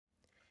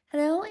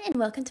Hello and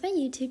welcome to my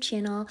YouTube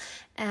channel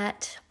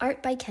at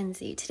Art by Kenz.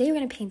 Today we're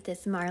going to paint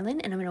this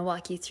Marlin and I'm going to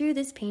walk you through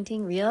this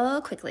painting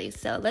real quickly.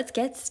 So let's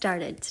get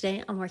started.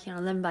 Today I'm working on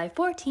 11 by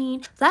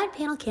 14 flat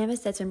panel canvas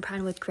that's been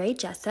primed with gray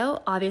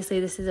gesso. Obviously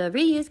this is a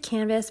reused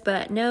canvas,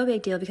 but no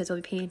big deal because we'll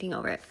be painting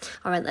over it.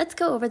 Alright, let's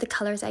go over the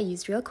colors I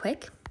used real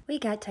quick. We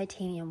got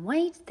titanium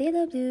white,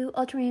 phthalo blue,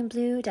 ultramarine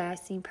blue,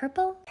 dioxazine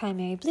purple,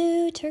 primary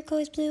blue,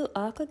 turquoise blue,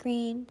 aqua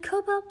green,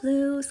 cobalt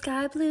blue,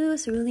 sky blue,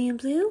 cerulean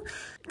blue,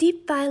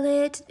 deep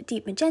violet,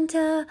 deep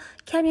magenta,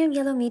 cadmium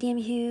yellow medium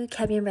hue,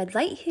 cadmium red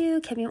light hue,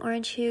 cadmium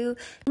orange hue,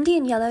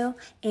 Indian yellow,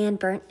 and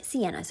burnt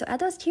sienna. So add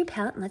those to your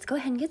palette and let's go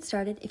ahead and get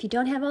started. If you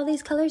don't have all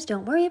these colors,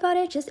 don't worry about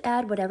it. Just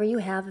add whatever you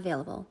have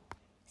available.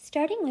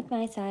 Starting with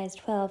my size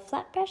 12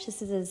 flat brush,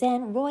 this is a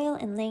Zen Royal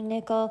and Lang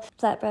Nickel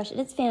flat brush, and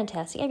it's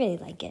fantastic. I really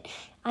like it.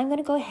 I'm going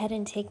to go ahead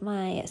and take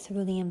my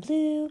cerulean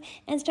blue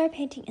and start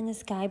painting in the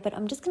sky, but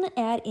I'm just going to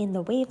add in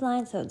the wave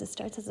line. So this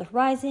starts as a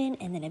horizon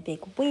and then a big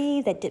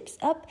wave that dips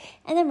up,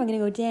 and then we're going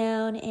to go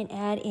down and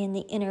add in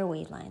the inner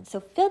wave line.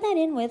 So fill that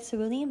in with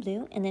cerulean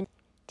blue, and then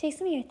take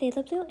some of your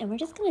phthalo blue, and we're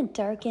just going to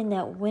darken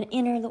that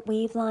inner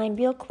wave line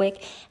real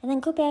quick, and then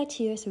go back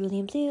to your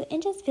cerulean blue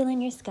and just fill in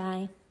your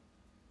sky.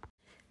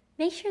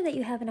 Make sure that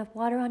you have enough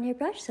water on your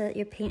brush so that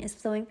your paint is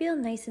flowing real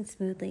nice and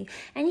smoothly.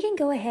 And you can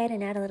go ahead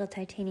and add a little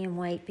titanium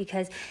white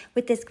because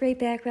with this gray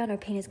background, our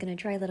paint is going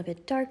to dry a little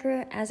bit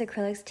darker as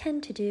acrylics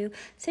tend to do.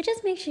 So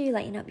just make sure you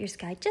lighten up your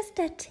sky just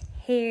a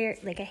hair,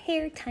 like a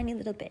hair, tiny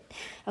little bit.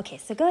 Okay,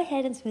 so go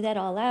ahead and smooth that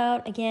all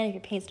out. Again, if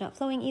your paint's not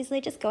flowing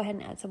easily, just go ahead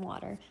and add some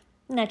water.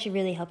 And that should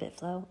really help it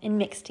flow and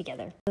mix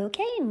together.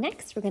 Okay,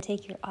 next we're going to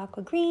take your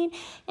aqua green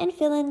and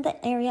fill in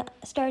the area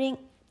starting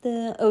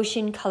the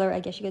ocean color, I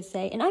guess you could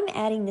say. And I'm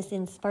adding this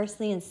in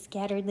sparsely and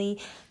scatteredly,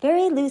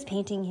 very loose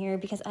painting here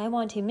because I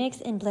want to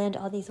mix and blend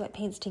all these wet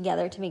paints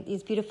together to make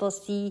these beautiful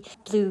sea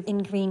blue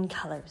and green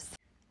colors.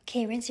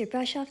 Okay, rinse your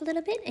brush off a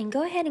little bit and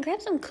go ahead and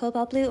grab some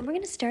cobalt blue, and we're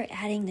going to start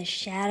adding the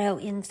shadow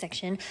in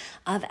section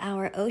of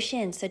our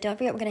ocean. So don't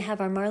forget, we're going to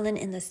have our Marlin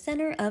in the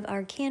center of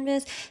our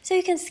canvas, so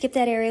you can skip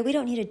that area. We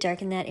don't need to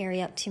darken that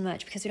area up too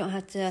much because we don't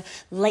have to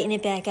lighten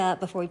it back up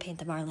before we paint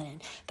the Marlin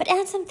in. But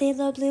add some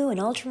phthalo blue and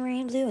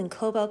ultramarine blue and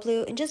cobalt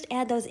blue and just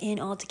add those in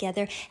all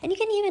together. And you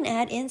can even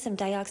add in some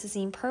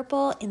dioxazine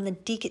purple in the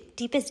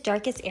deepest,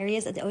 darkest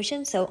areas of the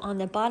ocean. So on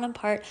the bottom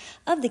part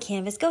of the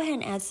canvas, go ahead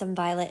and add some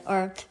violet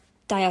or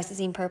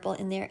dioxazine purple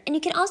in there. And you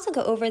can also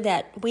go over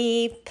that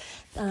wave,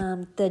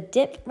 the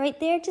dip right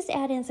there, just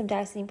add in some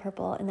dioxazine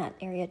purple in that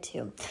area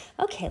too.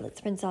 Okay,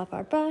 let's rinse off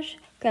our brush,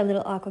 grab a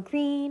little aqua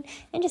green,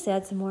 and just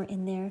add some more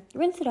in there.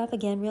 Rinse it off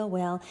again real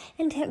well,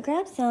 and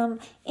grab some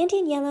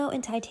Indian yellow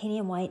and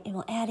titanium white, and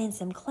we'll add in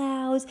some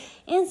clouds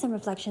and some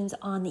reflections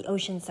on the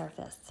ocean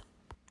surface.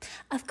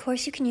 Of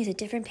course, you can use a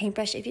different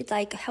paintbrush if you'd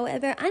like.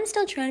 However, I'm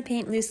still trying to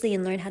paint loosely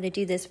and learn how to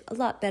do this a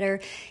lot better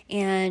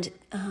and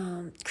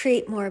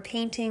create more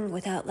painting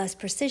without less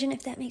precision,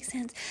 if that makes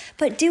sense.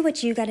 But do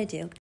what you got to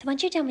do. So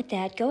once you're done with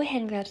that, go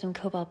ahead and grab some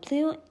cobalt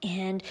blue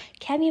and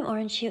cadmium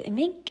orange hue and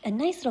make a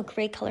nice little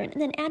gray color,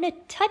 and then add a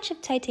touch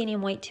of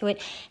titanium white to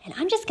it. And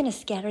I'm just going to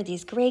scatter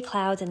these gray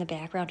clouds in the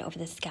background over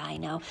the sky.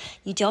 Now,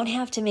 you don't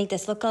have to make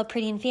this look all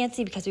pretty and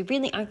fancy because we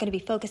really aren't going to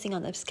be focusing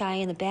on the sky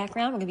in the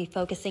background. We're going to be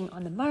focusing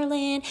on the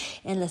Marlin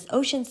and this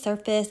ocean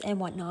surface and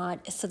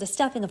whatnot. So the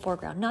stuff in the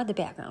foreground, not the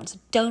background. So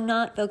do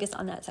not focus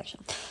on that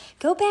section.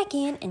 Go back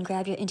in and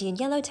grab your Indian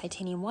yellow,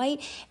 titanium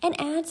white, and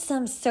add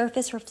some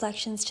surface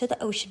reflections to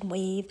the ocean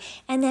wave.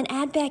 And then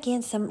add back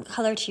in some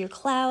color to your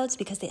clouds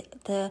because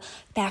the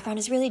background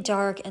is really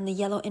dark and the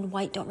yellow and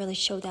white don't really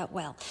show that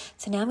well.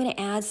 So now I'm going to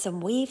add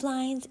some wave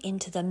lines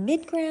into the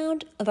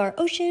midground of our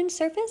ocean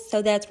surface.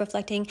 So that's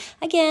reflecting,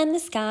 again, the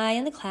sky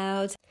and the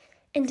clouds.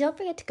 And don't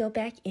forget to go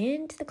back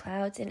into the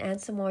clouds and add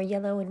some more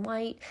yellow and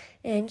white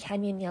and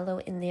cadmium yellow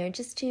in there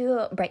just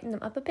to brighten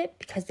them up a bit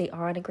because they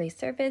are on a gray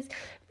surface,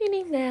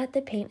 meaning that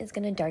the paint is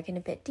going to darken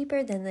a bit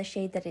deeper than the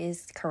shade that it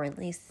is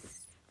currently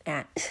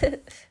at.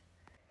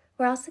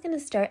 We're also going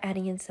to start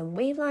adding in some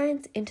wave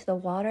lines into the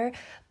water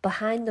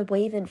behind the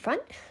wave in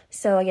front.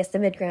 So I guess the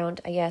midground,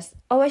 I guess.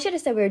 Oh, I should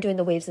have said we were doing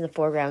the waves in the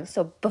foreground.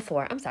 So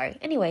before, I'm sorry.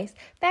 Anyways,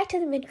 back to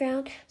the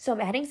midground. So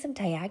I'm adding some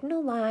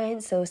diagonal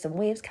lines. So some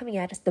waves coming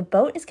at us. The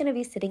boat is going to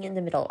be sitting in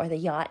the middle, or the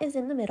yacht is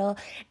in the middle,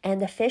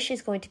 and the fish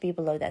is going to be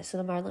below that. So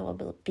the Marlin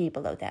will be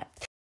below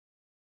that.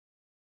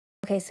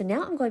 Okay, so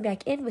now I'm going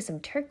back in with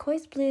some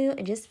turquoise blue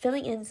and just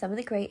filling in some of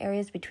the gray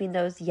areas between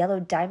those yellow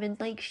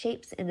diamond-like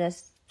shapes in the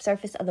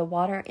surface of the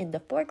water in the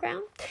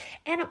foreground.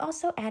 And I'm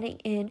also adding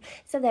in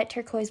some of that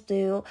turquoise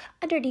blue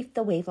underneath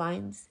the wave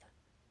lines.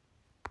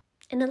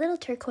 And a little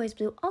turquoise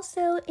blue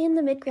also in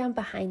the midground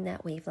behind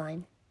that wave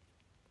line.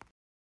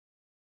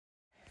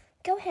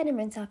 Go ahead and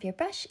rinse off your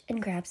brush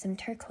and grab some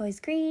turquoise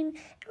green. And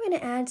we're going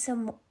to add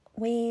some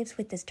waves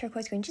with this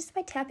turquoise green just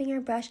by tapping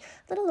our brush a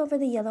little over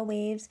the yellow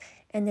waves.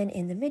 And then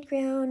in the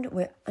midground,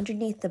 we're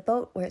underneath the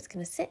boat where it's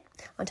going to sit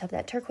on top of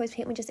that turquoise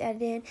paint we just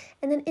added in.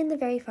 And then in the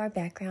very far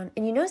background,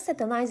 and you notice that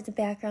the lines of the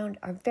background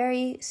are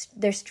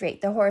they're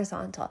straight, they're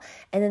horizontal.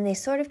 And then they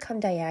sort of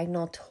come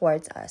diagonal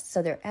towards us.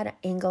 So they're at an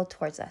angle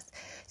towards us.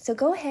 So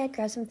go ahead,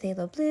 grab some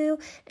phthalo blue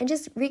and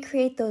just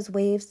recreate those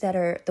waves that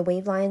are the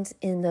wave lines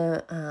in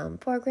the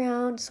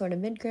foreground, sort of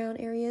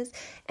midground areas.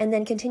 And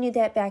then continue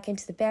that back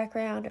into the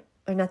background.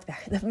 Or not the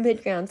back, the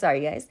midground,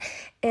 sorry guys,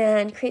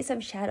 and create some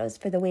shadows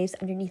for the waves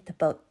underneath the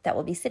boat that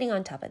will be sitting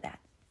on top of that.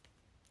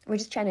 We're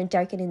just trying to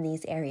darken in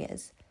these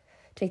areas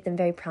to make them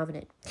very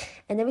prominent.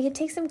 And then we can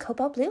take some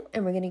cobalt blue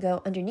and we're going to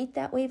go underneath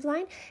that wave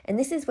line. And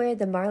this is where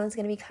the Marlin's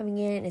going to be coming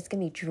in and it's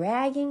going to be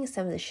dragging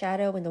some of the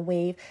shadow and the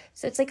wave.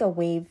 So it's like a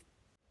wave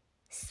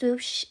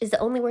swoosh is the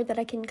only word that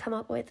I can come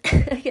up with.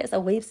 I guess a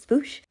wave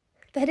swoosh.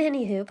 But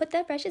anywho, put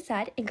that brush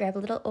aside and grab a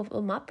little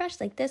oval mop brush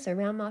like this, or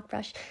round mop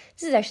brush.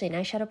 This is actually an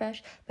eyeshadow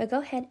brush, but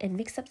go ahead and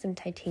mix up some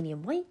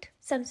titanium white,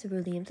 some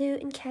cerulean blue,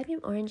 and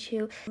cadmium orange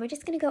hue. And we're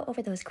just going to go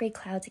over those gray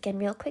clouds again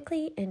real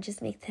quickly and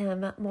just make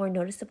them more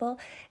noticeable.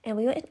 And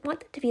we want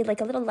them to be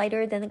like a little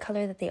lighter than the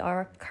color that they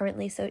are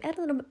currently, so add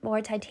a little bit more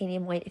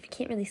titanium white if you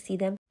can't really see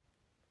them.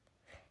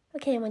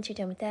 Okay, and once you're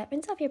done with that,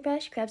 rinse off your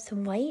brush, grab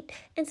some white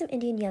and some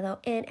Indian yellow,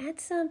 and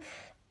add some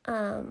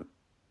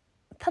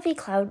puffy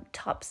cloud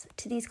tops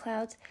to these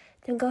clouds.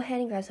 Then go ahead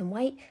and grab some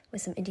white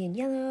with some Indian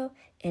yellow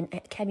and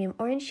cadmium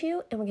orange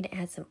hue, and we're going to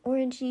add some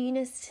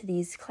oranginess to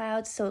these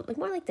clouds, so it look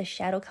more like the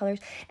shadow colors,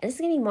 and this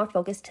is going to be more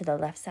focused to the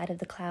left side of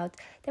the clouds.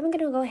 Then we're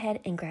going to go ahead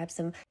and grab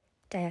some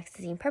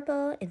Dioxazine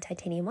purple and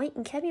titanium white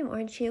and cadmium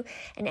orange hue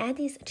and add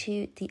these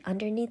to the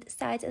underneath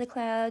sides of the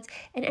clouds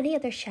and any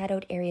other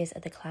shadowed areas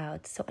of the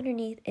clouds, so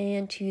underneath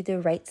and to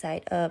the right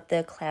side of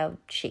the cloud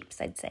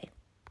shapes, I'd say.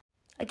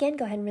 Again,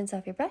 go ahead and rinse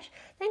off your brush,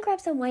 then grab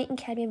some white and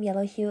cadmium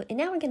yellow hue, and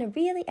now we're going to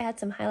really add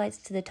some highlights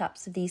to the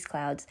tops of these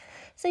clouds.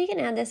 So you can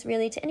add this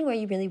really to anywhere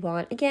you really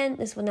want. Again,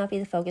 this will not be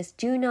the focus.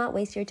 Do not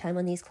waste your time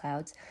on these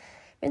clouds.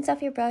 Rinse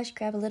off your brush,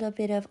 grab a little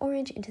bit of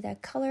orange into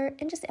that color,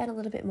 and just add a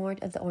little bit more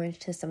of the orange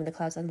to some of the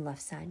clouds on the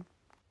left side.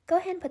 Go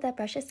ahead and put that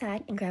brush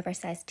aside and grab our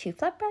size 2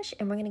 flat brush,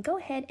 and we're going to go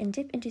ahead and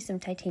dip into some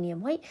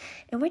titanium white,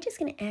 and we're just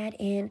going to add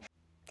in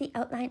the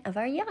outline of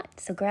our yacht.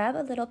 So grab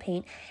a little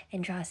paint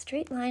and draw a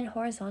straight line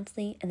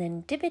horizontally, and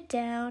then dip it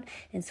down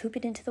and swoop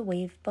it into the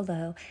wave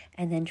below,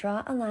 and then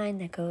draw a line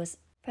that goes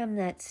from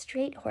that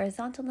straight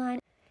horizontal line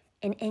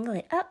and angle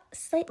it up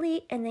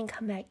slightly and then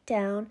come back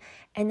down.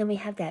 And then we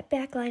have that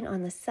back line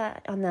on the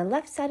side, on the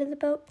left side of the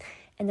boat,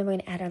 and then we're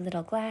going to add our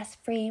little glass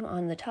frame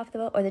on the top of the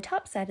boat, or the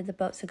top side of the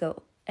boat. So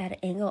go at an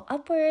angle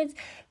upwards,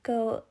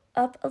 go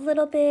up a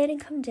little bit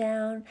and come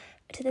down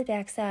to the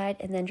back side,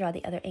 and then draw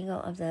the other angle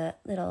of the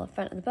little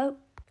front of the boat.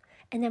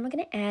 And then we're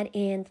going to add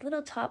in the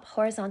little top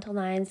horizontal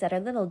lines that are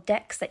little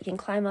decks that you can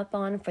climb up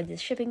on for the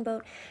shipping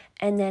boat,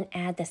 and then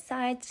add the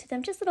sides to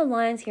them, just little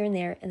lines here and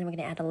there. And then we're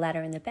going to add a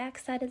ladder in the back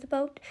side of the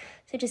boat.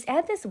 So just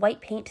add this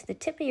white paint to the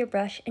tip of your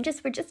brush, and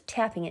we're just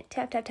tapping it,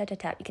 tap, tap, tap, tap,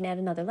 tap. You can add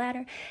another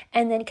ladder,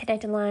 and then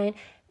connect a line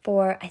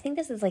for, I think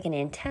this is like an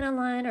antenna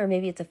line, or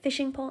maybe it's a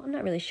fishing pole, I'm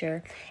not really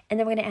sure. And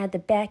then we're going to add the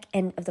back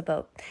end of the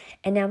boat.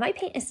 And now my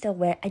paint is still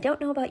wet. I don't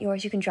know about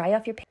yours. You can dry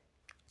off your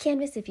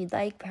canvas if you'd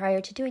like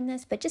prior to doing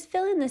this, but just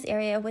fill in this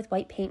area with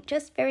white paint,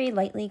 just very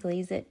lightly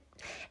glaze it.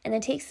 And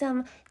then take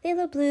some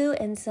phthalo blue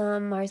and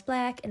some Mars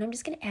black, and I'm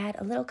just going to add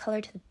a little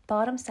color to the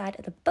bottom side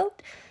of the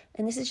boat.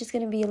 And this is just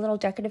going to be a little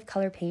decorative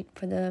color paint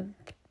for the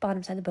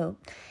bottom side of the boat.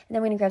 And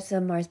then we're going to grab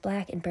some Mars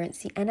black and burnt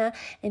sienna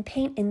and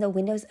paint in the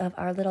windows of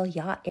our little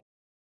yacht.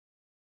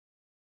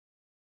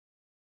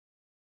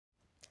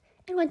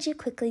 And once you've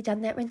quickly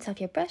done that, rinse off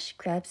your brush,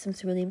 grab some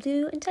cerulean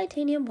blue and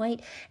titanium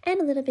white and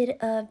a little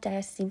bit of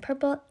Dioxazine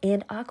purple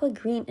and aqua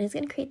green, and it's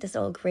going to create this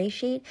little gray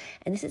shade,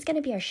 and this is going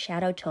to be our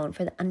shadow tone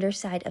for the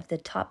underside of the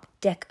top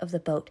deck of the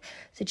boat.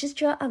 So just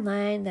draw a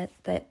line, that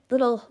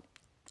little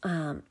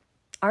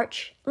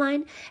arch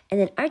line, and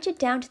then arch it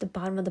down to the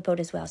bottom of the boat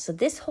as well. So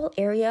this whole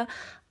area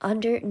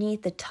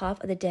underneath the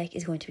top of the deck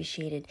is going to be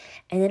shaded.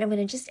 And then I'm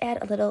going to just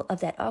add a little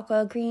of that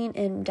aqua green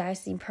and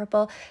Dioxazine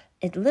purple,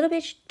 a little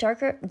bit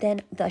darker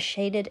than the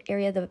shaded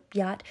area of the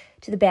yacht,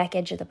 to the back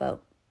edge of the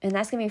boat. And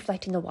that's going to be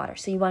reflecting the water,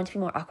 so you want it to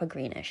be more aqua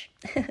greenish.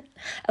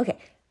 Okay,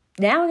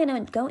 now we're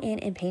going to go in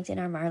and paint in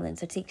our Marlin.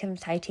 So take some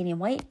titanium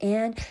white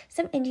and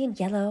some Indian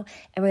yellow,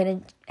 and we're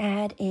going to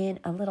add in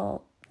a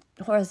little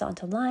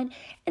horizontal line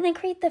and then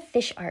create the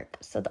fish arc.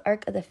 So the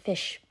arc of the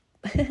fish.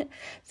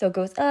 So it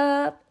goes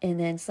up and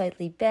then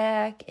slightly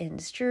back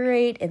and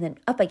straight and then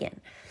up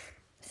again.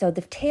 So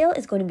the tail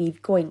is going to be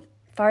going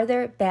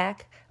farther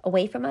back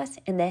away from us,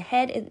 and the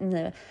head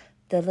and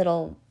the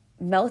little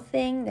mouth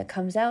thing that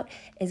comes out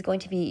is going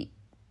to be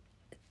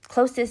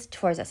closest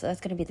towards us. So that's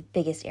going to be the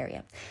biggest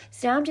area.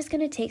 So now I'm just going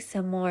to take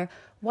some more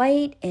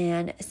white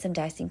and some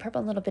Dioxazine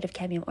purple, a little bit of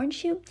cadmium orange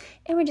hue,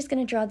 and we're just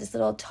going to draw this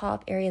little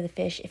top area of the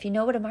fish. If you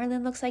know what a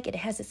Marlin looks like, it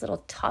has this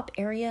little top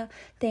area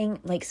thing,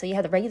 like, so you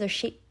have the regular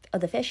shape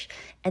of the fish,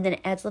 and then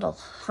it adds a little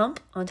hump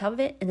on top of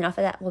it, and then off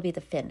of that will be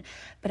the fin.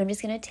 But I'm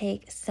just going to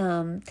take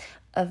some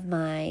of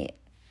my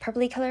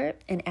purpley color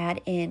and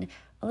add in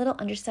a little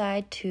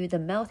underside to the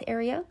mouth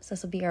area. So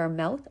this will be our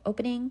mouth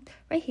opening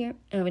right here.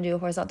 And I'm going to do a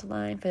horizontal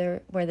line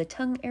for where the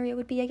tongue area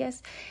would be, I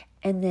guess.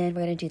 And then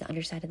we're going to do the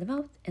underside of the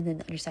mouth and then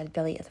the underside of the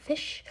belly of the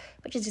fish,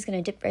 which is just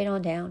going to dip right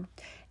on down.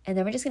 And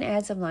then we're just going to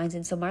add some lines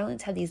in. So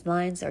marlins have these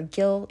lines or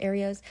gill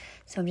areas.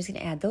 So I'm just going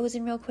to add those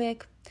in real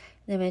quick.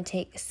 And then I'm going to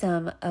take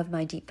some of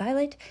my deep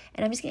violet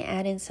and I'm just going to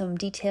add in some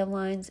detail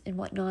lines and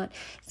whatnot.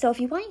 So if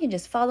you want, you can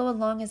just follow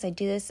along as I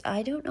do this.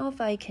 I don't know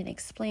if I can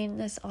explain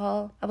this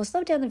all. I will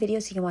slow down the video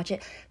so you can watch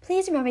it.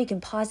 Please remember you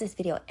can pause this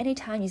video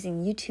anytime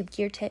using YouTube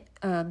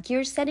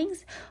gear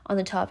settings on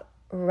the top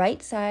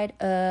right side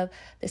of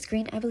the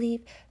screen, I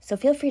believe. So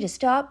feel free to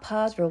stop,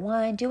 pause,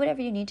 rewind, do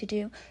whatever you need to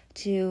do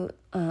to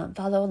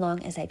follow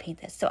along as I paint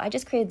this. So I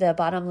just created the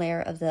bottom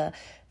layer of the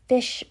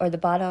fish, or the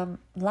bottom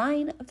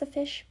line of the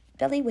fish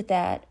belly with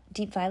that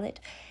deep violet,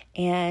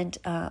 and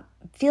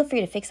feel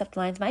free to fix up the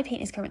lines. My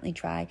paint is currently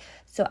dry,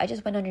 so I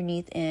just went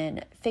underneath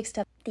and fixed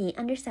up the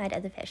underside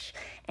of the fish.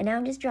 And now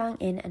I'm just drawing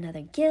in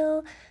another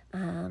gill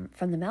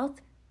from the mouth,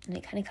 and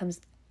it kind of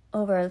comes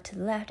over to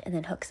the left and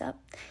then hooks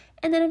up.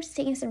 And then I'm just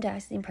taking some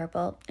Dioxazine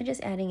purple and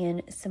just adding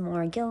in some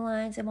more gill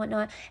lines and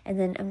whatnot. And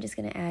then I'm just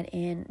going to add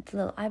in the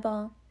little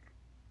eyeball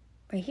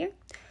right here.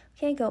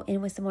 Okay, go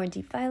in with some more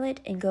deep violet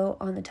and go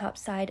on the top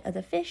side of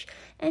the fish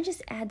and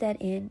just add that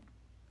in.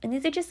 And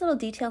these are just little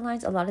detail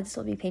lines. A lot of this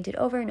will be painted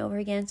over and over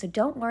again, so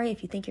don't worry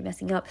if you think you're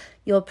messing up.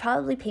 You'll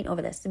probably paint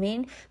over this. The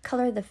main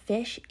color of the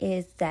fish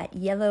is that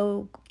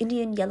yellow,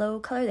 Indian yellow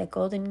color, that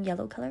golden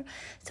yellow color.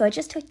 So I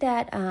just took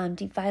that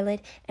deep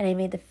violet and I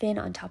made the fin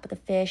on top of the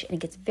fish,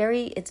 and it's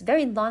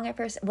very long at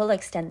first. We'll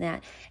extend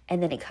that,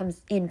 and then it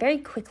comes in very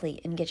quickly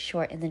and gets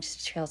short and then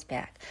just trails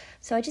back.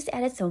 So I just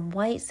added some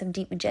white, some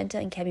deep magenta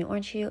and cadmium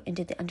orange hue and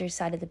did the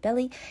underside of the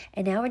belly.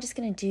 And now we're just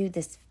going to do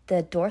this,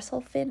 the dorsal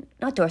fin,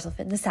 not dorsal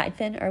fin, the side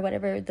fin or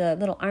whatever, the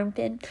little arm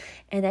fin.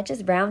 And that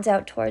just rounds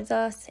out towards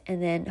us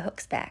and then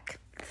hooks back.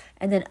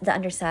 And then the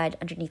underside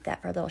underneath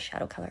that for a little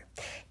shadow color.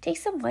 Take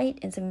some white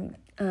and some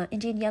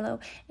Indian yellow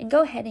and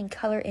go ahead and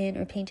color in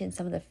or paint in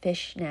some of the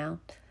fish now.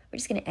 We're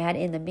just going to add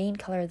in the main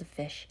color of the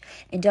fish.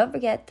 And don't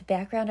forget, the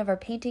background of our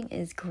painting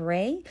is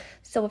gray,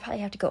 so we'll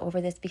probably have to go over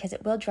this because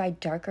it will dry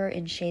darker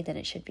in shade than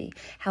it should be.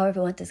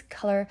 However, we want this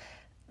color,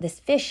 this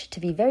fish,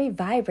 to be very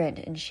vibrant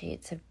in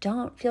shade, so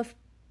don't feel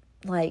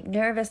like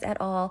nervous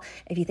at all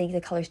if you think the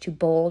color is too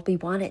bold. We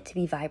want it to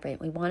be vibrant.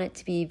 We want it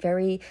to be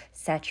very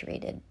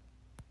saturated.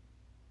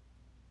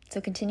 So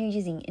continue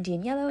using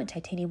Indian yellow and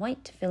titanium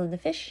white to fill in the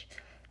fish.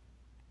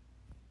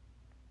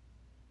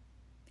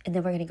 And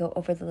then we're going to go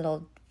over the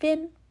little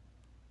fin.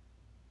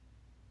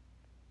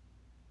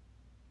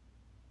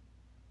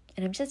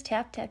 And I'm just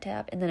tap, tap,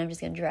 tap, and then I'm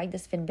just going to drag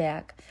this fin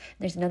back.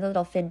 There's another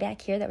little fin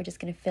back here that we're just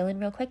going to fill in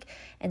real quick,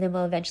 and then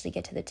we'll eventually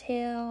get to the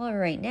tail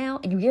right now.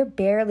 And you're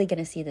barely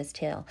going to see this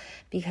tail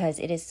because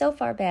it is so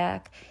far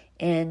back,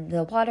 and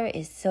the water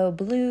is so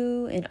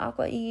blue and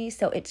aqua-y,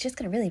 so it's just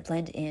going to really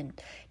blend in.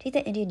 Take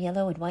that Indian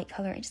yellow and white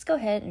color and just go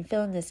ahead and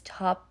fill in this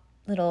top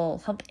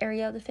little hump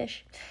area of the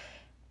fish.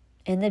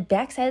 And the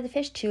back side of the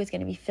fish, too, is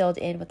going to be filled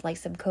in with like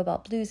some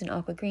cobalt blues and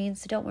aqua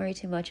greens, so don't worry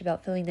too much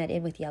about filling that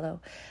in with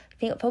yellow.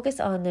 Focus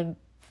on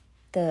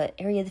the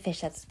area of the fish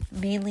that's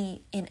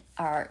mainly in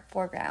our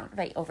foreground,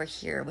 right over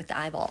here with the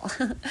eyeball.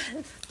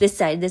 This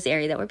side, this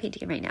area that we're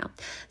painting in right now.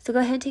 So go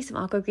ahead and take some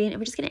aqua green, and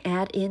we're just going to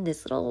add in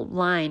this little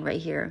line right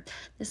here,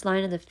 this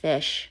line of the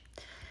fish.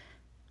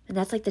 And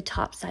that's like the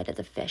top side of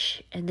the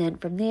fish. And then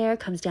from there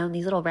comes down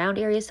these little round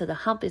areas. So the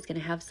hump is going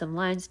to have some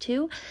lines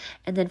too.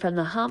 And then from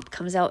the hump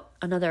comes out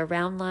another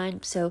round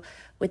line. So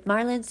with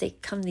marlins, they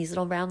come these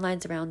little round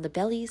lines around the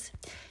bellies.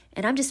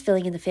 And I'm just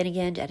filling in the fin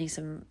again, adding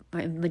some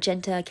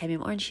magenta,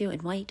 cadmium orange hue,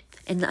 and white.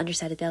 And the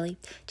underside of the belly.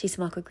 Take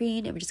some aqua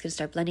green, and we're just going to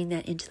start blending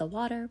that into the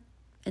water.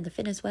 And the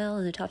fin as well,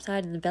 and the top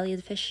side, and the belly of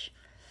the fish.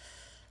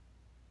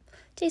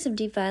 Take some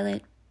deep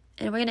violet.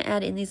 And we're going to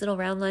add in these little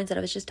round lines that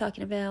I was just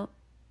talking about.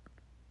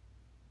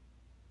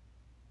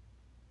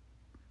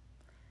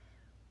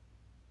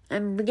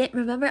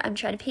 Remember, I'm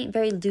trying to paint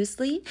very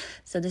loosely,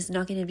 so this is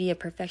not going to be a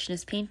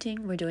perfectionist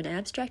painting. We're doing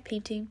abstract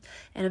painting,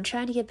 and I'm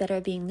trying to get better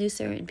at being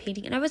looser in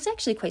painting, and I was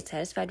actually quite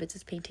satisfied with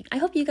this painting. I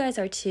hope you guys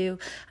are too.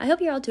 I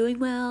hope you're all doing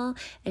well,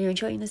 and you're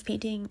enjoying this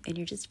painting, and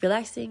you're just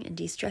relaxing and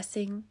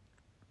de-stressing.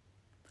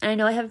 And I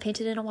know I haven't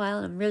painted in a while,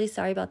 and I'm really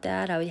sorry about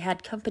that. I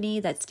had company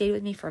that stayed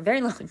with me for a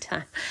very long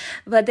time,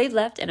 but they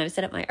left, and I've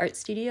set up my art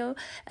studio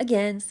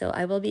again, so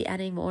I will be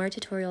adding more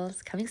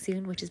tutorials coming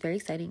soon, which is very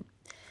exciting.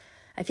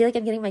 I feel like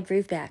I'm getting my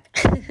groove back.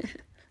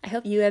 I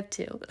hope you have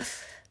too.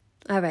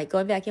 All right,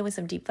 going back in with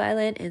some deep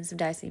violet and some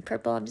Dioxazine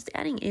purple. I'm just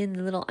adding in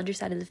the little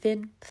underside of the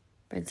fin.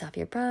 Rinse off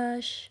your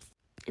brush.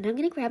 And I'm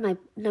going to grab my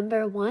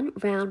number 1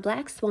 round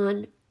black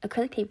swan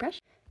acrylic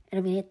paintbrush. And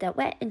I'm going to get that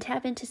wet and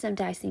tap into some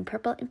Dioxazine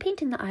purple and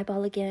paint in the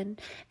eyeball again.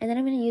 And then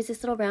I'm going to use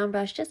this little round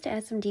brush just to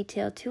add some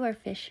detail to our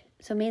fish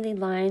So mainly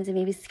lines and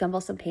maybe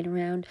scumble some paint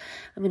around.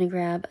 I'm going to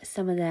grab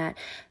some of that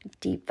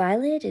deep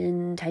violet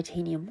and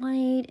titanium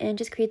white and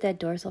just create that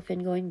dorsal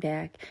fin going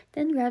back.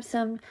 Then grab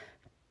some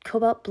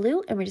cobalt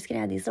blue and we're just going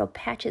to add these little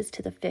patches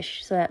to the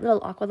fish. So that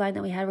little aqua line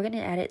that we had, we're going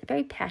to add it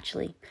very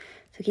patchily.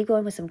 So keep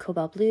going with some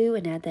cobalt blue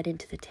and add that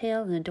into the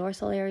tail and the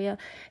dorsal area.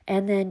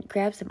 And then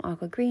grab some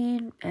aqua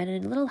green, add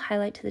in a little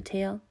highlight to the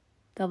tail.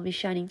 That'll be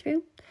shining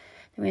through.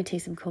 Then we're going to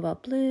take some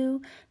cobalt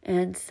blue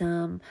and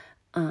some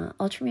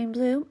ultramarine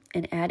blue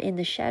and add in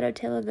the shadow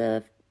tail of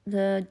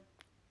the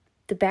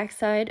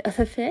backside of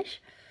the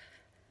fish.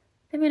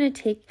 I'm going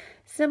to take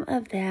some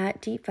of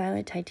that deep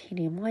violet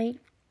titanium white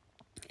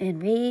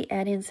and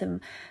add in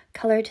some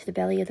color to the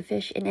belly of the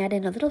fish and add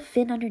in a little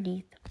fin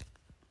underneath.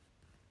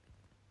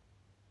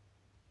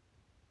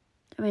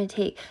 I'm going to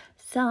take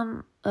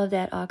some of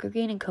that aqua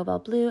green and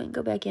cobalt blue and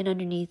go back in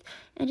underneath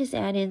and just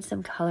add in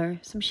some color,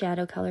 some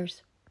shadow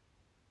colors.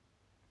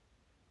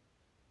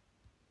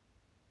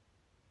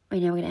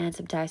 Right now we're going to add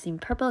some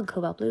Dioxazine purple and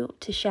cobalt blue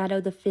to shadow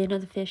the fin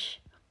of the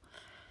fish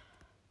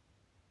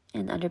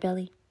and the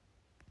underbelly.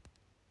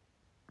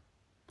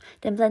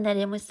 Then blend that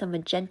in with some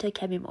magenta,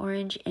 cadmium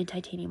orange, and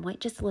titanium white,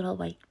 just a little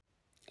white.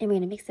 And we're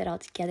going to mix that all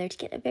together to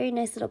get a very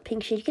nice little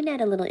pink shade. You can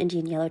add a little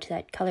Indian yellow to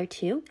that color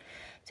too.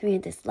 So we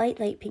have this light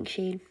pink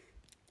shade.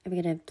 And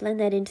we're going to blend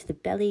that into the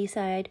belly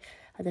side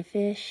of the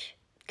fish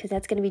because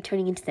that's going to be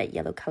turning into that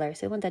yellow color.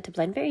 So we want that to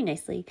blend very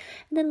nicely.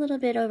 And then a little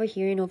bit over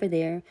here and over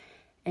there.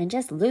 And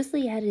just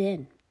loosely add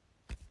it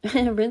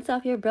in. Rinse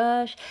off your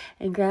brush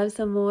and grab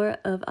some more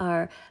of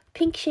our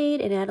pink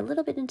shade and add a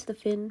little bit into the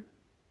fin.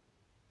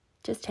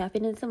 Just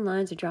tapping in some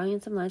lines or drawing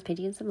in some lines,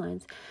 painting in some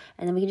lines.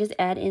 And then we can just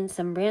add in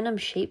some random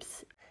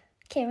shapes.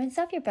 Okay, rinse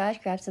off your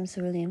brush, grab some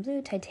cerulean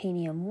blue,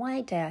 titanium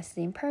white,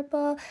 dioxazine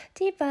purple,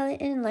 deep violet,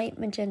 and light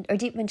magenta, or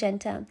deep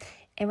magenta.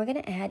 And we're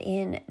going to add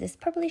in this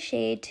purpley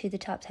shade to the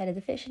top side of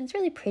the fish, and it's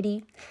really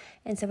pretty.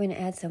 And so we're going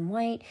to add some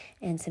white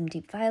and some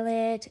deep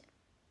violet.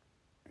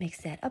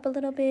 Mix that up a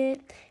little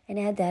bit and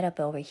add that up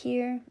over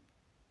here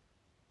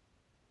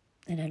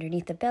and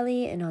underneath the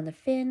belly and on the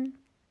fin.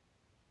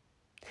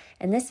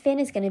 And this fin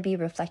is going to be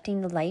reflecting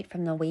the light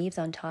from the waves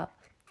on top.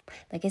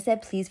 Like I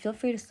said, please feel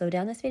free to slow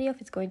down this video if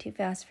it's going too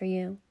fast for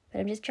you. But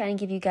I'm just trying to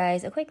give you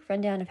guys a quick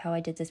rundown of how I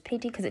did this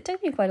painting because it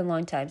took me quite a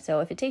long time. So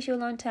if it takes you a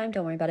long time,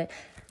 don't worry about it.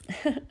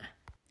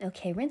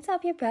 Okay, rinse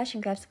off your brush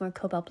and grab some more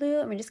cobalt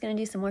blue. And we're just going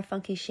to do some more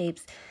funky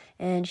shapes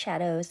and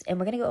shadows. And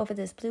we're going to go over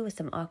this blue with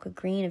some aqua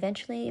green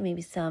eventually, and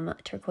maybe some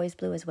turquoise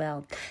blue as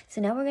well. So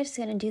now we're just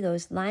going to do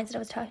those lines that I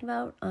was talking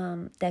about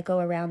that go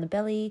around the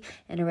belly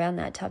and around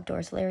that top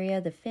dorsal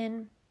area, the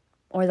fin,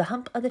 or the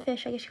hump of the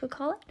fish, I guess you could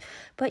call it.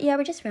 But yeah,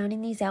 we're just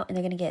rounding these out, and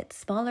they're going to get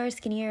smaller,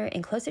 skinnier,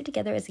 and closer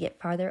together as they get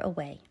farther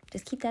away.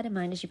 Just keep that in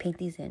mind as you paint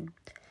these in.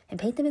 And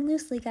paint them in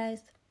loosely,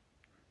 guys.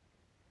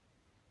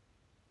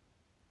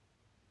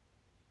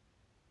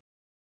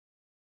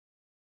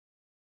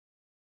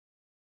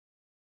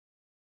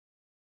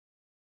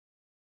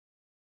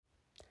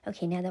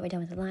 Okay, now that we're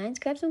done with the lines,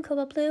 grab some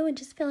cobalt blue and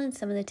just fill in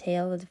some of the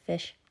tail of the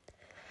fish.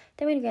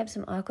 Then we're going to grab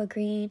some aqua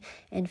green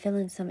and fill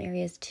in some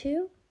areas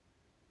too.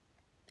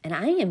 And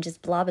I am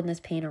just blobbing this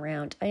paint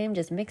around. I am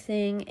just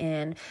mixing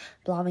and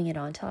blobbing it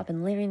on top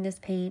and layering this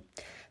paint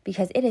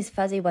because it is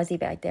fuzzy-wuzzy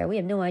back there. We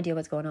have no idea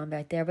what's going on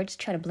back there. We're just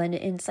trying to blend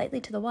it in slightly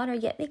to the water,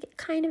 yet make it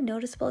kind of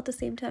noticeable at the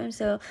same time.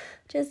 So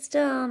just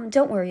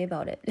don't worry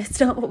about it. It's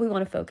not what we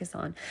want to focus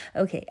on.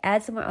 Okay,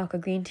 add some more aqua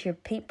green to your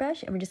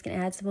paintbrush, and we're just going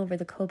to add some over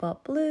the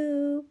cobalt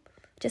blue.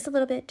 Just a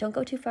little bit. Don't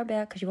go too far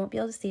back because you won't be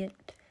able to see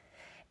it.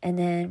 And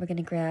then we're going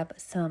to grab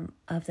some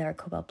of our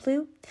cobalt blue,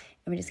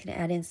 and we're just going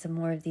to add in some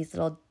more of these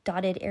little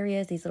dotted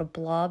areas, these little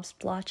blobs,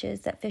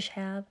 blotches that fish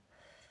have.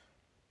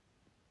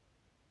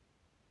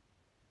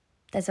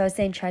 That's what I was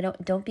saying.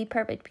 Don't be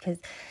perfect, because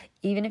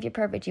even if you're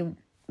perfect, you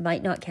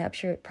might not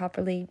capture it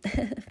properly.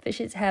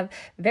 Fishes have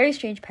very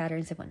strange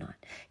patterns and whatnot.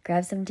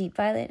 Grab some deep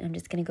violet. I'm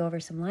just going to go over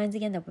some lines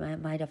again that I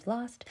might have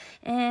lost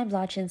and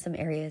blotch in some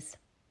areas.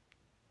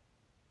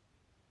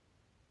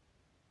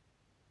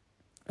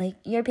 Like,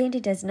 your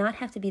painting does not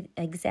have to be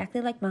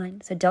exactly like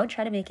mine, so don't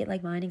try to make it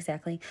like mine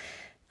exactly.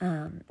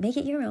 Make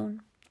it your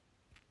own.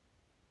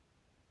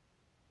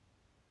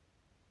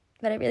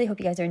 But I really hope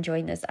you guys are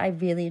enjoying this. I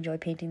really enjoy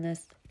painting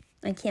this.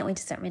 I can't wait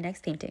to start my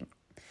next painting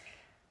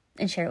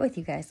and share it with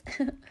you guys.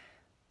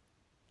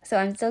 So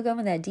I'm still going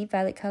with that deep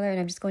violet color, and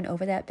I'm just going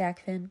over that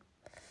back fin.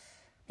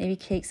 Maybe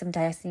take some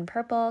Dioxazine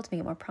purple to make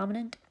it more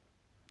prominent.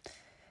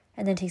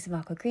 And then take some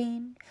aqua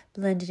green,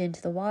 blend it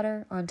into the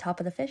water on top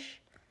of the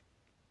fish.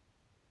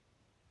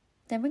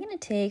 Then we're going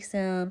to take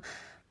some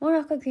more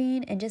aqua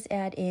green and just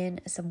add in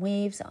some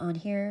waves on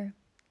here,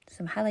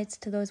 some highlights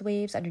to those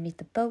waves underneath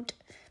the boat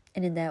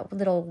and in that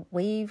little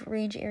wave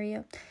range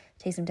area.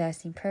 Take some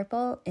Dioxazine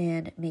purple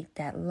and make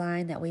that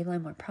line, that wave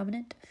line, more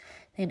prominent.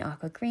 Then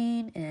aqua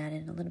green and add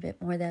in a little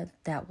bit more of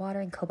that water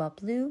and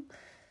cobalt blue.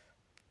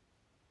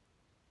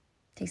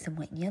 Take some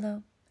white and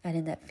yellow, add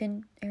in that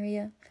fin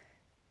area.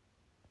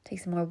 Take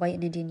some more white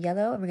and Indian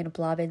yellow, and we're going to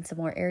blob in some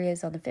more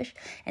areas on the fish.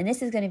 And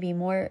this is going to be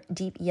more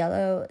deep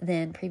yellow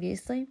than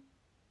previously.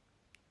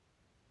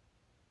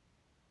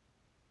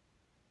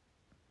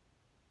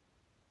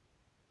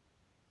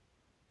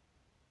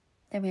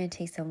 Then we're going to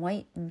take some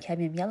white and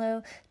cadmium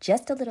yellow,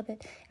 just a little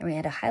bit, and we're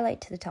going to add a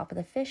highlight to the top of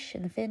the fish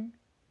and the fin.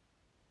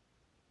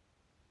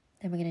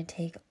 Then we're going to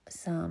take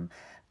some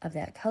of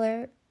that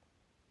color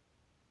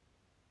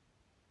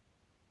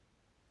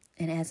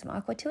and add some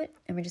aqua to it.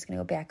 And we're just going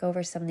to go back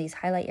over some of these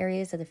highlight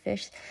areas of the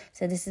fish.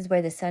 So this is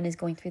where the sun is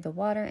going through the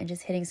water and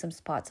just hitting some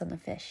spots on the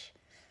fish.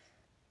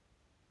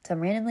 So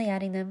I'm randomly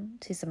adding them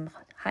to some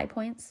high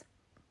points.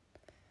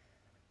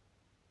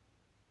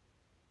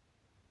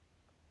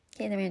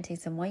 Okay, then we're going to take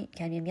some white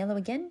cadmium yellow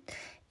again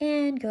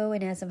and go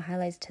and add some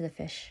highlights to the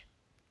fish.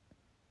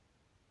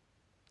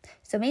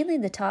 So mainly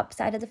the top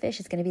side of the fish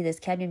is going to be this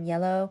cadmium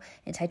yellow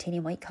and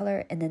titanium white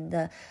color, and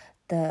then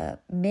the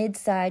mid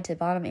side to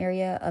bottom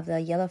area of the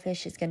yellow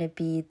fish is going to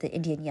be the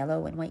Indian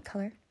yellow and white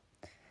color.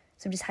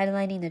 So I'm just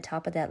highlighting the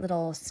top of that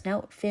little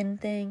snout fin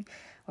thing,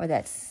 or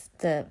that's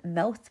the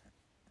mouth.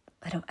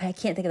 I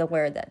can't think of the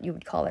word that you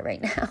would call it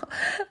right now.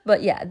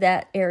 But yeah,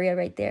 that area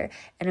right there.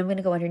 And I'm going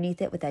to go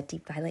underneath it with that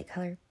deep violet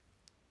color.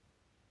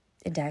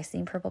 And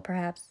dioxazine purple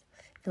perhaps.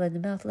 Fill in the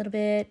mouth a little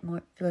bit,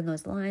 more fill in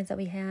those lines that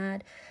we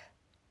had.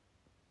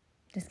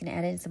 Just going to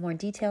add in some more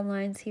detail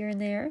lines here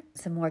and there.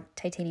 Some more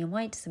titanium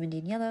white, some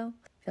Indian yellow.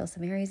 Fill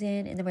some areas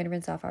in, and then we're going to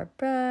rinse off our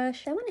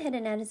brush. I went ahead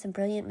and added some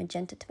brilliant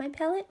magenta to my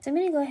palette. So I'm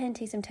going to go ahead and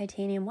take some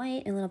titanium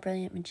white and a little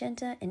brilliant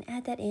magenta and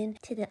add that in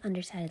to the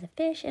underside of the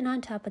fish and on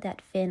top of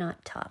that fin on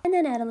top. And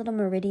then add a little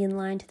meridian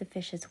line to the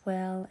fish as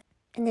well.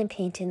 And then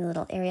paint in the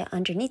little area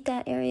underneath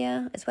that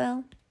area as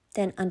well.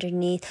 Then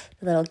underneath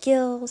the little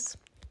gills.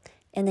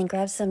 And then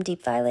grab some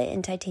deep violet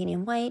and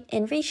titanium white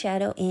and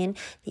reshadow in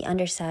the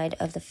underside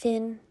of the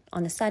fin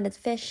on the side of the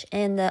fish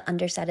and the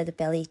underside of the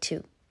belly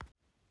too.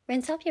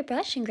 Rinse off your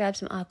brush and grab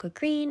some aqua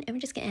green, and we're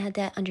just going to add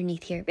that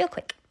underneath here real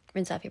quick.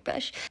 Rinse off your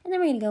brush, and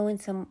then we're going to go in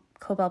some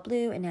cobalt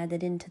blue and add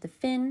that into the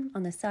fin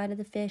on the side of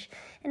the fish,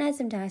 and add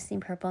some dioxazine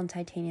purple and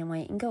titanium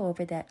white and go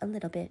over that a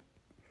little bit.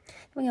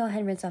 Then we go ahead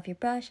and rinse off your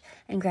brush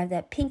and grab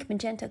that pink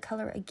magenta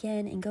color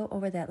again and go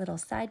over that little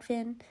side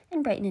fin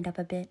and brighten it up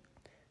a bit.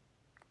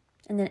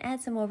 And then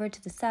add some over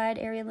to the side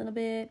area a little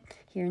bit,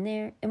 here and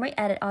there. And we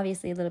added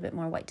obviously a little bit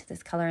more white to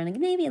this color and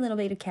maybe a little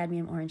bit of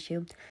cadmium orange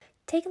hue.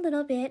 Take a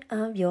little bit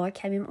of your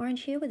cadmium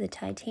orange hue with a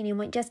titanium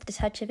white, just a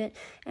touch of it.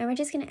 And we're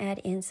just going to add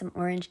in some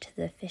orange to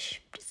the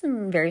fish, just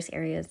some various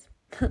areas.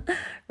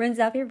 Rinse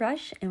off your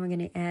brush and we're going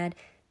to add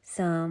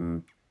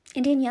some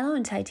Indian yellow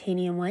and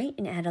titanium white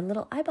and add a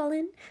little eyeball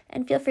in,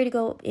 and feel free to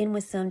go in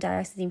with some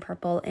dioxazine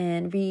purple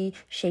and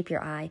reshape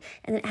your eye,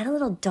 and then add a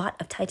little dot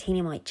of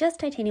titanium white,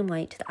 just titanium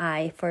white to the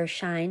eye for a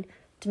shine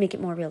to make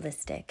it more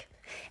realistic.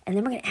 And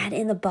then we're going to add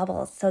in the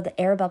bubbles, so the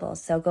air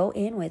bubbles. So go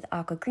in with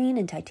aqua green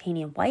and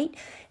titanium white,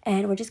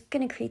 and we're just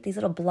going to create these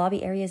little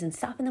blobby areas and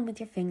soften them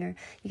with your finger.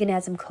 You can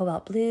add some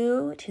cobalt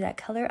blue to that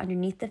color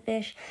underneath the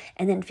fish,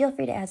 and then feel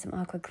free to add some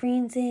aqua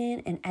greens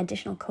in and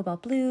additional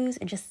cobalt blues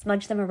and just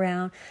smudge them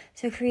around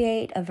to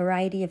create a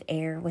variety of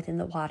air within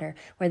the water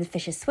where the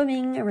fish is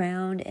swimming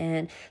around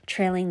and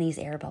trailing these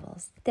air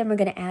bubbles. Then we're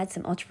going to add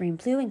some ultramarine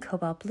blue and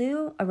cobalt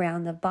blue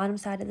around the bottom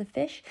side of the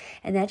fish,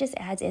 and that just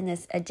adds in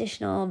this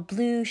additional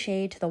blue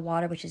shade to the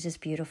water, which is just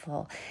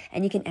beautiful.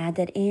 And you can add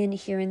that in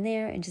here and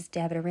there and just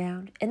dab it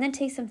around, and then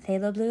take some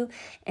phthalo blue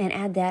and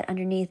add that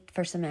underneath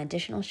for some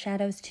additional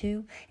shadows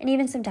too, and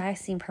even some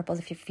dioxazine purples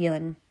if you're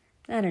feeling,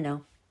 I don't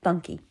know,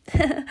 funky.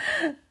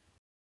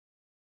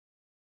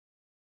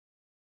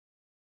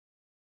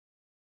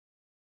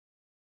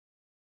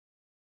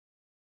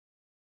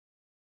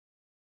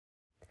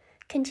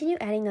 Continue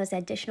adding those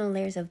additional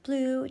layers of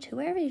blue to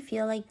wherever you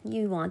feel like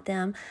you want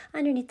them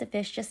underneath the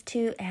fish, just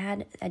to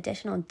add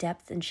additional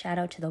depth and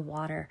shadow to the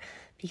water,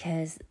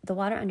 because the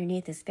water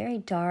underneath is very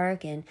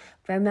dark, and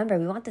remember,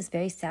 we want this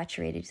very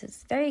saturated, so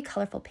it's very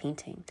colorful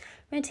painting.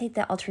 We're going to take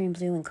that ultramarine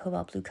blue and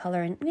cobalt blue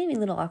color and maybe a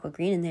little aqua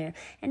green in there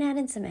and add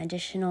in some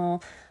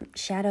additional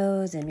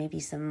shadows and maybe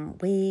some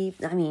wave.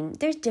 I mean,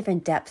 there's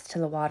different depths to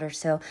the water,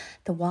 so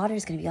the water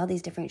is going to be all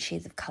these different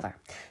shades of color.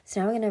 So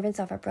now we're going to rinse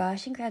off our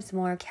brush and grab some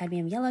more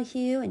cadmium yellow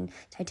hue and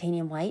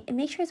titanium white, and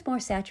make sure it's more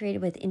saturated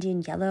with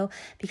Indian yellow,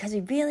 because we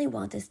really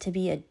want this to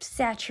be a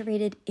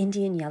saturated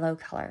Indian yellow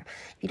color.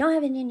 If you don't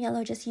have Indian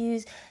yellow, just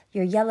use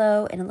your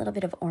yellow and a little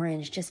bit of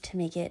orange just to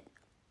make it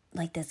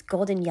like this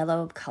golden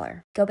yellow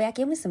color. Go back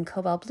in with some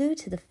cobalt blue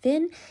to the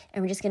fin,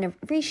 and we're just going to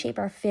reshape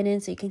our fin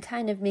in so you can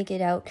kind of make it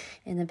out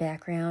in the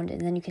background, and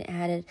then you can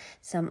add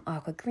some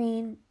aqua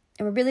green,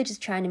 and we're really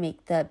just trying to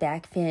make the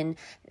back fin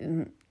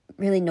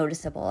really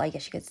noticeable, I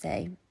guess you could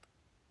say,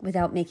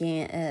 without making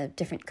it a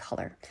different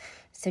color.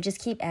 So just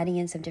keep adding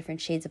in some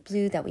different shades of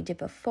blue that we did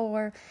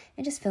before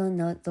and just fill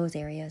in those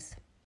areas.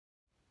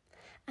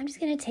 I'm just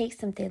going to take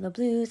some phthalo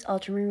blues,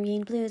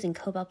 ultramarine blues, and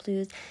cobalt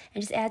blues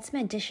and just add some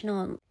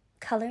additional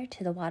color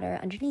to the water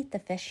underneath the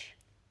fish.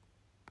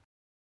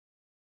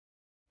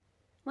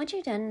 Once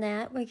you're done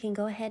that, we can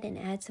go ahead and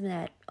add some of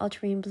that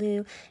ultramarine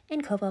blue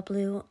and cobalt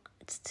blue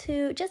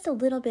to just a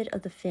little bit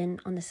of the fin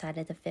on the side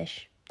of the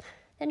fish.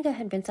 Then go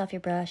ahead and rinse off your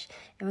brush,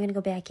 and we're going to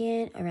go back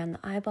in around the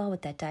eyeball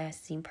with that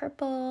dioxazine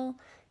purple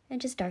and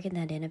just darken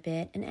that in a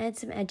bit and add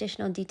some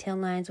additional detail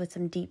lines with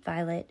some deep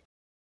violet.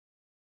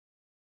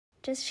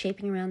 just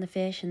shaping around the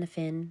fish and the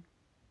fin.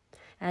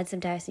 Add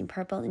some Dioxazine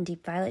purple and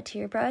deep violet to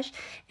your brush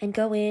and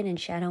go in and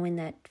shadow in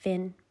that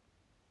fin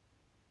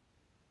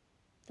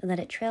and let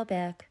it trail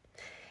back.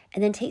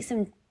 And then take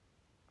some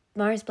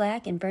Mars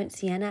Black and Burnt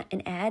Sienna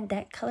and add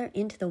that color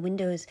into the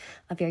windows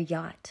of your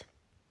yacht.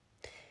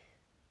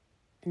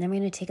 And then we're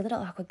going to take a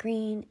little aqua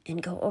green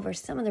and go over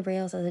some of the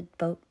rails of the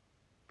boat.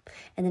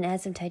 And then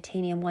add some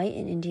titanium white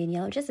and Indian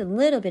yellow, just a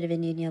little bit of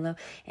Indian yellow,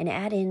 and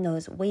add in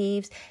those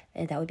waves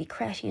that would be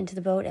crashing into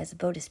the boat as the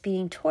boat is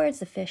speeding towards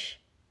the fish.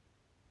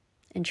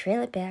 And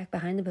trail it back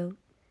behind the boat,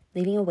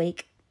 leaving a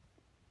wake.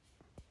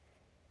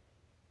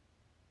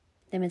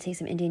 Then I'm going to take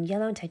some Indian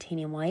yellow and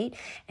titanium white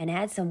and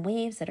add some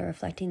waves that are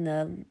reflecting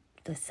the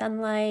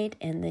sunlight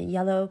and the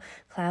yellow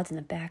clouds in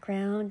the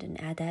background,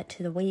 and add that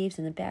to the waves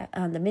in the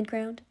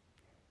midground.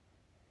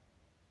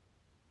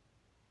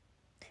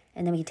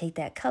 And then we can take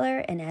that color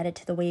and add it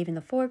to the wave in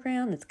the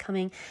foreground that's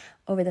coming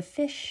over the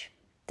fish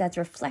that's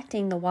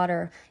reflecting the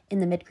water in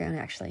the midground,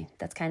 actually.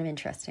 That's kind of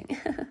interesting.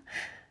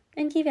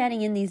 And keep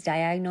adding in these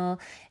diagonal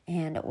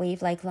and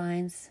wave-like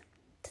lines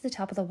to the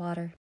top of the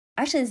water.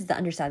 Actually, this is the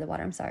underside of the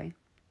water, I'm sorry.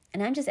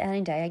 And I'm just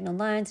adding diagonal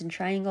lines and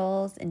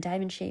triangles and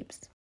diamond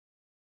shapes.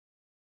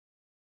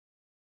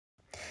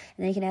 And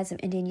then you can add some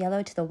Indian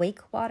yellow to the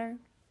wake water.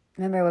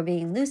 Remember, we're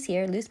being loose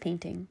here, loose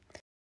painting.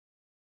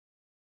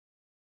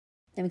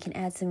 Then we can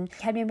add some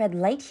cadmium red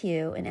light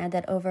hue and add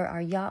that over our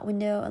yacht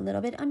window a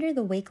little bit under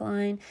the wake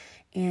line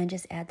and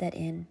just add that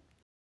in.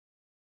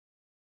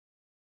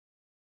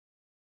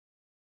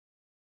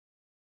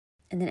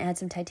 And then add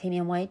some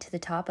titanium white to the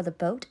top of the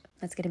boat.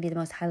 That's going to be the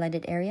most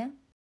highlighted area.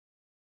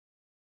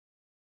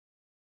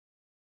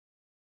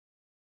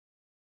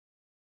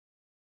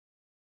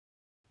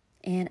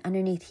 And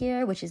underneath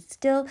here, which is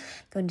still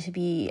going to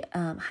be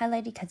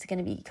highlighted because it's going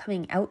to be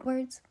coming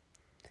outwards.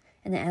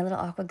 And then add a little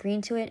aqua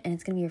green to it, and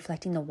it's going to be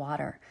reflecting the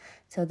water.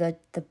 So the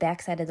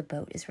back side of the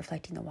boat is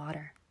reflecting the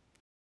water.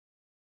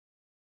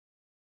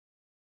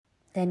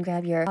 Then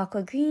grab your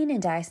aqua green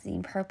and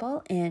Dioxazine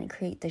purple and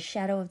create the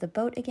shadow of the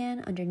boat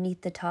again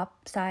underneath the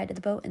top side of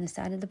the boat and the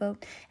side of the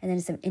boat. And then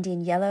some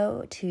Indian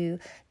yellow to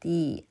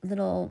the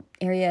little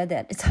area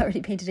that it's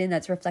already painted in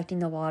that's reflecting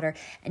the water.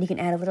 And you can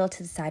add a little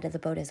to the side of the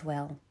boat as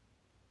well.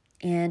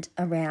 And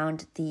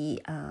around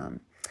the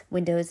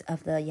windows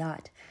of the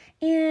yacht.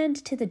 And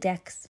to the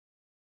decks.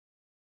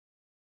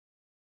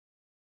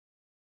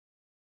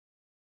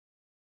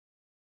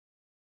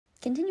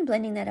 Continue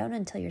blending that out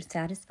until you're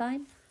satisfied.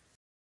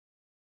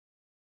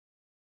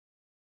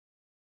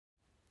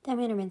 Then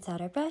we're going to rinse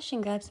out our brush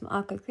and grab some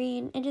aqua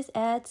green and just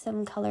add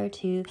some color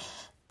to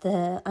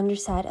the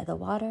underside of the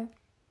water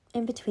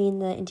in between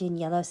the Indian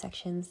yellow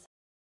sections.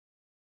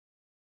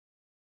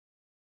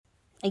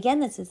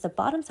 Again, this is the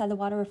bottom side of the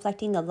water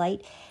reflecting the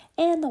light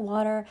and the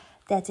water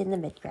that's in the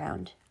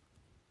midground.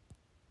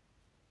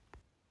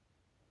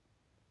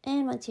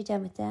 And once you're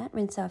done with that,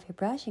 rinse off your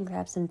brush and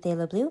grab some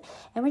phthalo blue.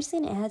 And we're just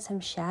going to add some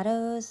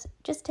shadows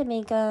just to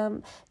make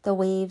the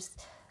waves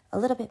a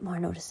little bit more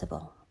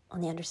noticeable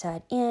on the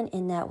underside and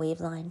in that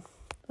wave line.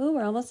 Ooh,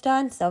 we're almost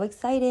done. So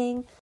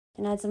exciting.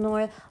 And add some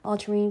more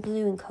ultramarine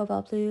blue and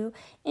cobalt blue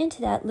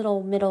into that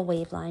little middle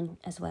wave line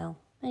as well.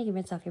 And you can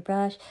rinse off your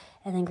brush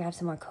and then grab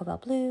some more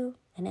cobalt blue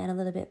and add a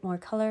little bit more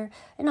color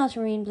and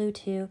ultramarine blue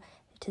too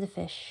to the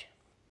fish.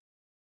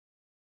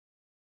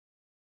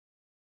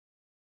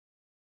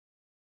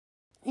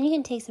 Then you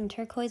can take some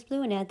turquoise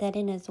blue and add that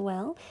in as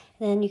well.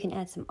 And then you can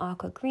add some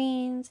aqua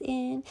greens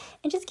in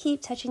and just keep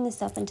touching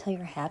this up until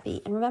you're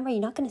happy. And remember,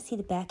 you're not going to see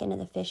the back end of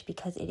the fish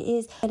because it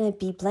is going to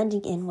be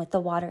blending in with the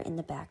water in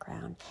the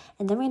background.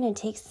 And then we're going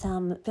to take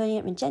some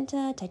brilliant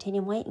magenta,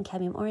 titanium white, and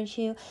cadmium orange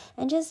hue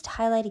and just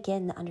highlight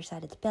again the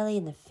underside of the belly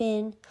and the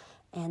fin,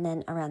 and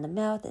then around the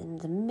mouth and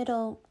the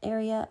middle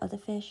area of the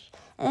fish.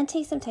 And then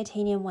take some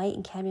titanium white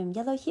and cadmium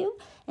yellow hue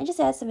and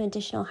just add some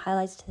additional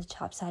highlights to the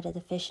top side of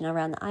the fish and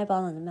around the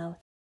eyeball and the mouth.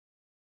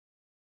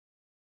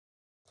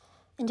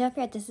 And don't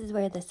forget, this is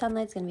where the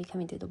sunlight's going to be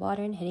coming through the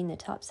water and hitting the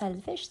top side of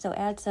the fish. So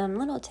add some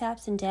little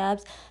taps and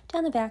dabs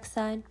down the back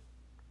side.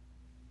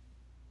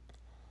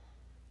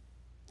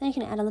 Then you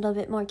can add a little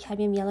bit more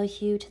cadmium yellow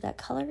hue to that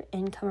color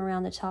and come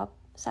around the top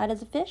side of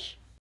the fish.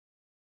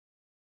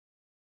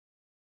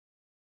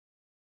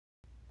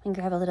 And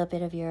grab a little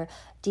bit of your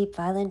deep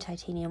violet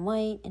titanium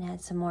white and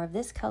add some more of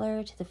this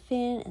color to the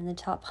fin and the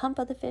top hump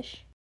of the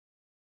fish.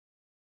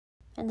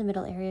 And the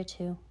middle area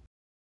too.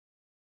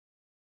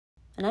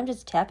 And I'm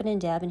just tapping and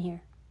dabbing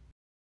here.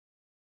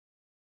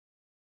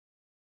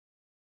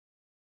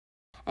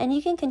 And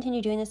you can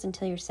continue doing this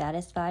until you're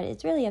satisfied.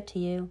 It's really up to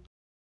you.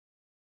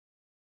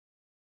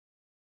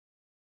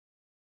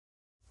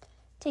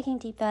 Taking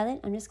deep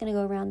violet, I'm just going to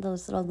go around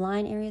those little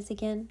line areas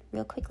again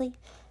real quickly.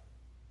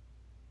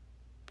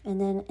 And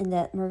then in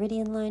that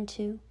meridian line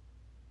too.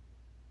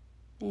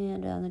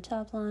 And on the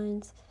top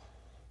lines.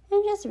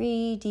 And just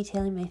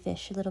re-detailing my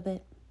fish a little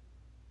bit.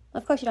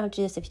 Of course, you don't have to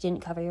do this if you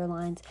didn't cover your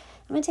lines.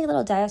 I'm going to take a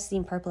little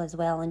Dioxazine purple as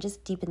well and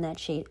just deepen that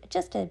shade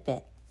just a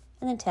bit.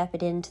 And then tap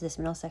it into this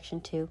middle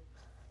section too.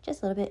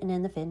 Just a little bit and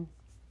then the fin.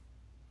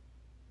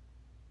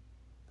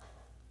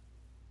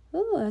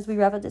 Ooh, as we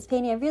wrap up this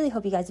painting, I really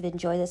hope you guys have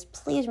enjoyed this.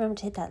 Please remember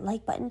to hit that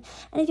like button.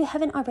 And if you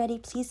haven't already,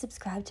 please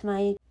subscribe to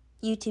my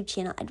YouTube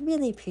channel. I'd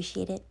really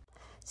appreciate it.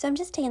 So I'm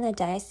just taking that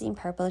Dioxazine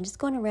purple and just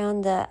going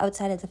around the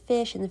outside of the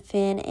fish and the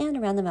fin and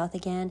around the mouth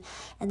again.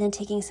 And then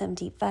taking some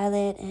deep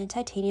violet and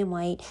titanium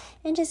white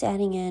and just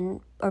adding in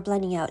or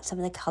blending out some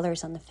of the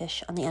colors on the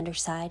fish on the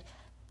underside.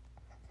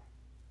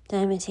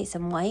 Then I'm going to take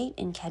some white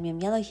and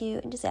cadmium yellow hue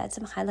and just add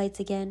some highlights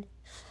again.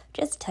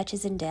 Just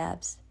touches and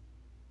dabs.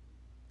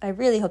 I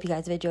really hope you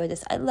guys have enjoyed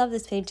this. I love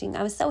this painting.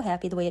 I was so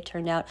happy the way it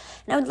turned out.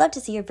 And I would love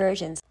to see your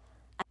versions.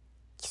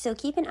 So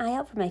keep an eye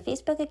out for my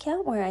Facebook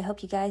account where I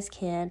hope you guys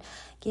can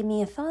give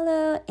me a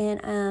follow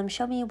and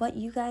show me what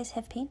you guys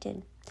have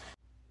painted.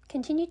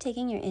 Continue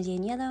taking your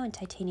Indian yellow and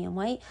titanium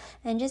white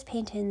and just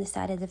paint in the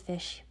side of the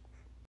fish.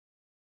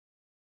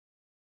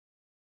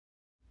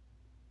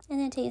 And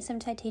then taking some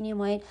titanium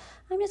white,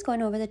 I'm just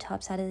going over the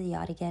top side of the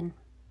yacht again.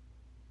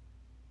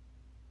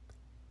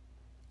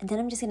 And then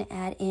I'm just going to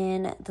add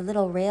in the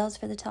little rails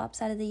for the top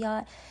side of the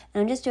yacht.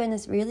 And I'm just doing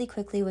this really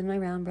quickly with my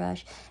round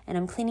brush. And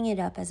I'm cleaning it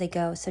up as I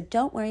go. So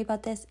don't worry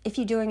about this if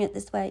you're doing it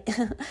this way.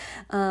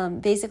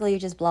 Basically, you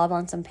just blob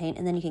on some paint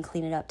and then you can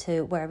clean it up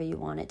to wherever you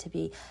want it to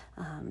be.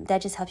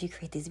 That just helps you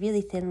create these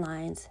really thin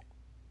lines.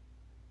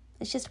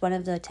 It's just one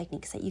of the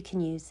techniques that you can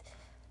use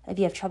if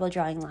you have trouble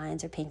drawing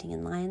lines or painting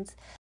in lines.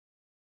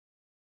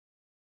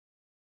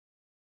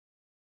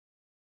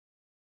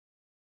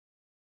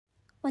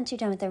 Once you're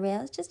done with the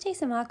rails, just take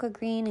some aqua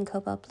green and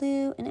cobalt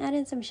blue and add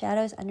in some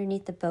shadows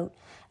underneath the boat.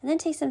 And then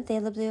take some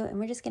phthalo blue and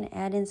we're just going to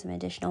add in some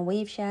additional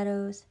wave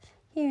shadows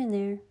here and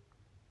there.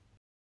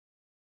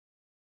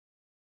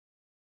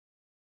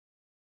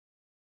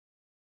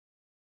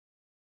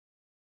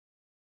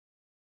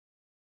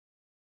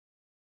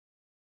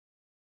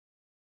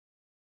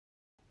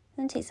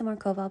 Then take some more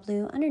cobalt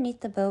blue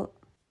underneath the boat.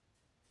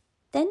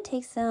 Then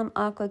take some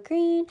aqua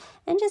green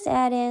and just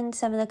add in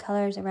some of the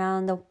colors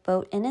around the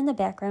boat and in the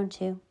background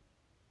too.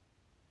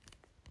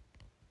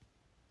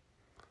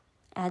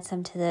 Add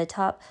some to the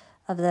top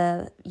of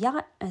the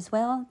yacht as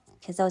well,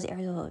 because those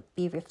areas will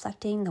be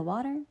reflecting the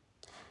water.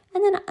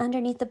 And then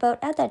underneath the boat,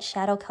 add that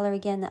shadow color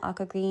again, the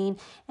aqua green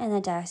and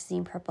the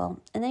Dioxazine purple.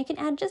 And then you can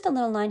add just a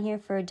little line here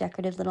for a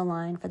decorative little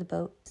line for the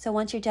boat. So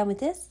once you're done with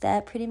this,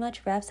 that pretty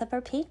much wraps up our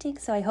painting.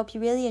 So I hope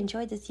you really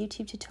enjoyed this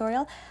YouTube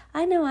tutorial.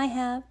 I know I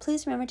have.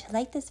 Please remember to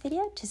like this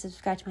video, to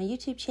subscribe to my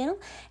YouTube channel.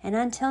 And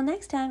until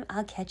next time,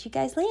 I'll catch you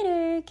guys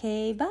later.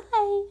 Okay,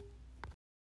 bye.